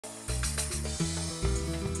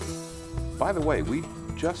By the way, we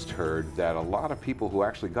just heard that a lot of people who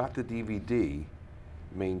actually got the DVD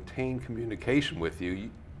maintain communication with you.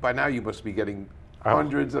 By now you must be getting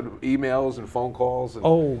hundreds of emails and phone calls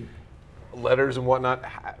and letters and whatnot.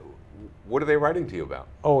 What are they writing to you about?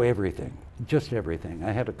 Oh, everything. Just everything.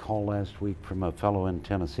 I had a call last week from a fellow in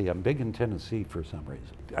Tennessee. I'm big in Tennessee for some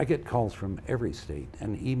reason. I get calls from every state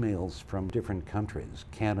and emails from different countries.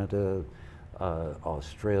 Canada,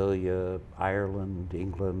 Australia, Ireland,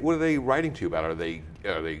 England. What are they writing to you about? Are they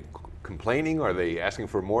complaining? Are they asking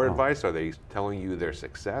for more advice? Are they telling you their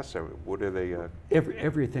success? Or what are they?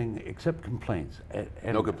 Everything except complaints. And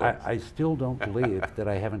no complaints. I still don't believe that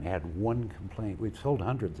I haven't had one complaint. We've sold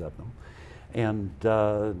hundreds of them. And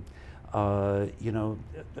you know,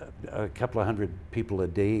 a couple of hundred people a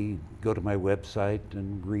day go to my website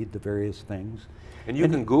and read the various things. And you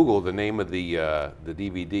can Google the name of the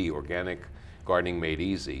DVD, Organic Gardening Made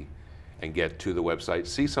Easy, and get to the website,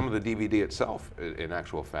 see some of the DVD itself in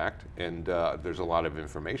actual fact, and there's a lot of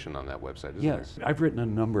information on that website, isn't there? Yes, I've written a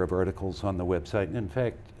number of articles on the website, and in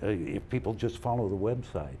fact, if people just follow the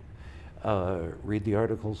website, read the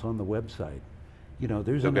articles on the website, you know,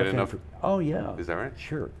 there's enough. Oh yeah. Is that right?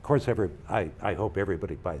 Sure. Of course, I hope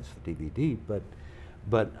everybody buys the DVD,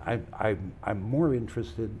 but I'm more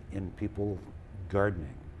interested in people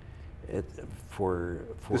gardening.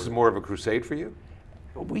 This is more of a crusade for you?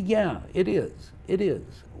 Well, yeah, it is. It is.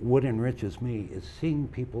 What enriches me is seeing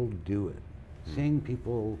people do it, seeing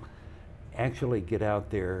people actually get out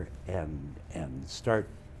there and start.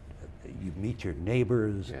 You meet your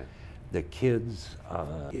neighbors, the kids.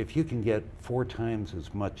 If you can get 4 times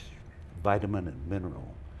as much vitamin and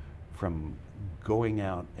mineral from going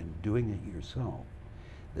out and doing it yourself,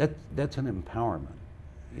 that's an empowerment.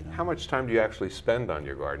 You know? How much time do you actually spend on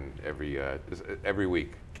your garden every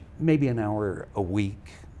week? Maybe an hour a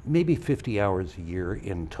week, maybe 50 hours a year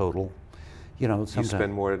in total. You know, sometimes. You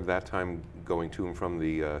spend more of that time going to and from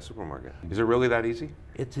the supermarket. Is it really that easy?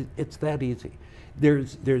 It's that easy.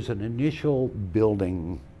 There's an initial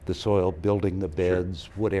building the soil, building the beds,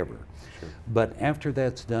 whatever. Sure. But after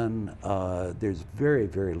that's done, there's very,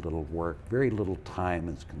 very little work, very little time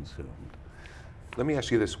is consumed. Let me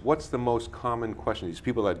ask you this, what's the most common question, these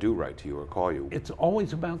people that do write to you or call you? It's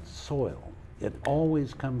always about soil. It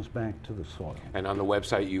always comes back to the soil. And on the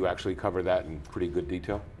website you actually cover that in pretty good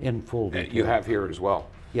detail? In full detail. You have here as well.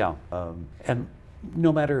 Yeah, and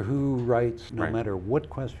no matter who writes, no matter what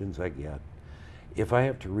questions I get, if I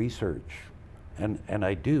have to research, and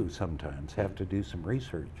I do sometimes have to do some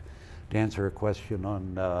research to answer a question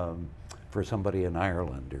on, for somebody in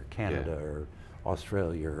Ireland or Canada or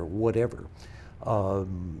Australia or whatever.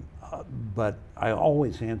 But I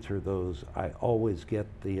always answer those. I always get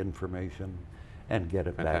the information and get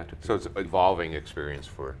it back to people. So it's an evolving experience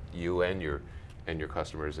for you and your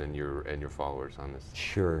customers and your followers on this.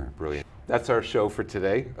 Sure. Brilliant. That's our show for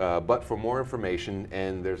today. But for more information,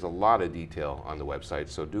 and there's a lot of detail on the website,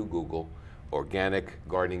 so do Google Organic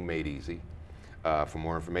Gardening Made Easy for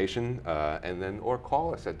more information, or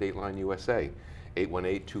call us at Dateline USA,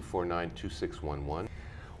 818-249-2611.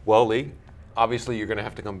 Well, Lee, obviously you're going to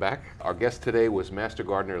have to come back. Our guest today was Master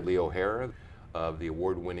Gardener Lee O'Hara of the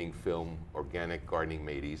award-winning film Organic Gardening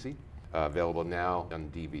Made Easy, available now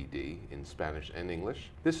on DVD in Spanish and English.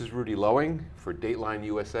 This is Rudy Loeing for Dateline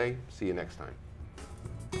USA. See you next time.